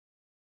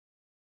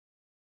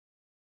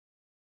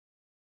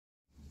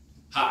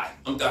Hi,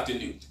 I'm Dr.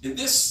 Newt, and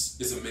this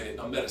is a Minute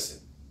of Medicine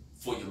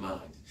for your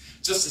mind.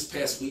 Just this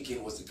past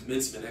weekend was the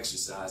commencement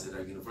exercise at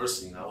our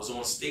university, and I was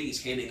on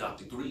stage handing out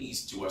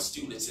degrees to our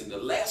students, and the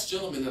last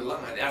gentleman in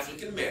line,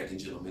 African-American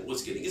gentleman,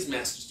 was getting his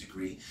master's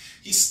degree.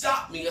 He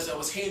stopped me as I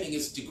was handing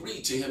his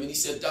degree to him, and he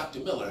said,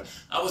 "Dr. Miller,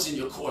 I was in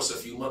your course a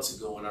few months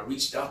ago, and I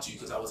reached out to you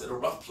because I was at a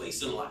rough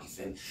place in life,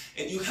 and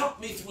you helped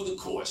me through the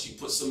course. You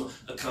put some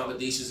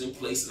accommodations in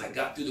place, and I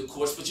got through the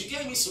course, but you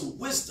gave me some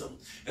wisdom,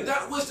 and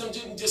that wisdom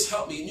didn't just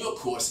help me in your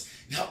course,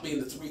 it helped me in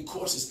the 3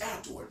 courses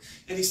afterward."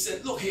 And he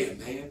said, "Look here,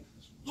 man.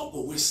 Look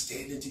where we're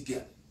standing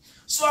together."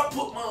 So I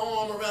put my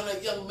arm around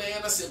that young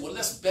man. I said, "Well,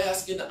 let's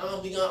bask in the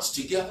ambiance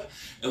together."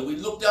 And we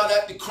looked out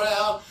at the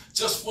crowd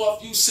just for a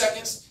few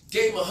seconds,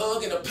 gave him a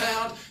hug and a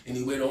pound, and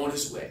he went on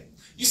his way.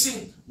 You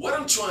see, what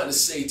I'm trying to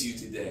say to you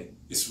today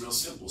is real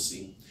simple,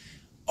 see.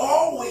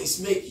 Always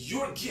make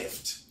your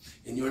gift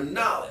and your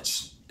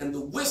knowledge and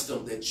the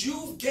wisdom that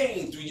you've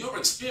gained through your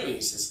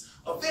experiences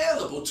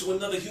available to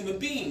another human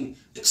being,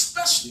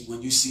 especially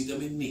when you see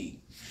them in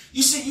need.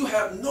 You see, you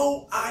have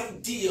no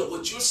idea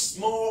what your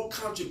small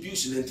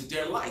contribution into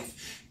their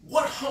life,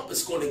 what hump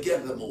it's going to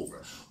get them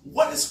over,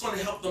 what it's going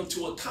to help them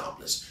to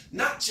accomplish,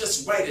 not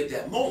just right at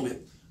that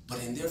moment,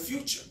 but in their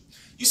future.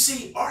 You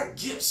see, our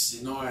gifts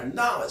and our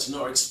knowledge and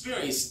our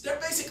experience,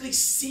 they're basically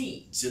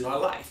seeds in our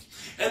life.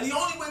 And the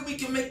only way we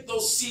can make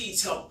those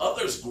seeds help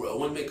others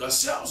grow and make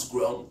ourselves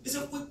grow is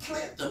if we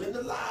plant them in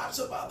the lives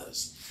of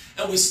others.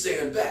 And we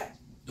stand back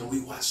and we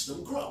watch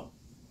them grow.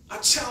 I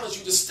challenge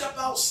you to step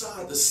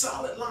outside the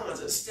solid lines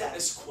of the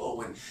status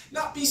quo and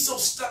not be so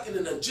stuck in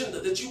an agenda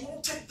that you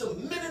won't take the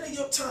minute of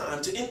your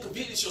time to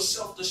inconvenience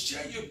yourself to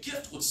share your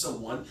gift with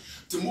someone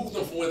to move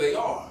them from where they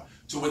are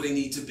to where they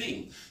need to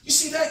be. You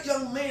see, that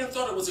young man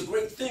thought it was a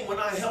great thing when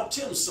I helped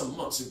him some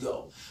months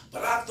ago.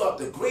 But I thought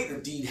the greater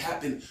deed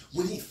happened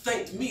when he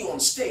thanked me on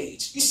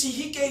stage. You see,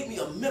 he gave me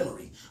a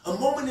memory, a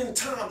moment in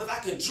time that I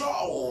can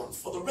draw on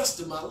for the rest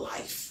of my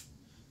life.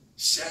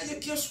 Share your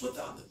gifts with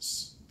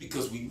others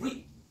because we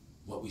reap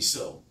what we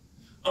sow.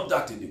 I'm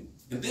Dr. Newt,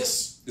 and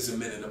this is a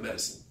Minute of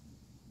Medicine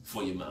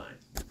for your mind.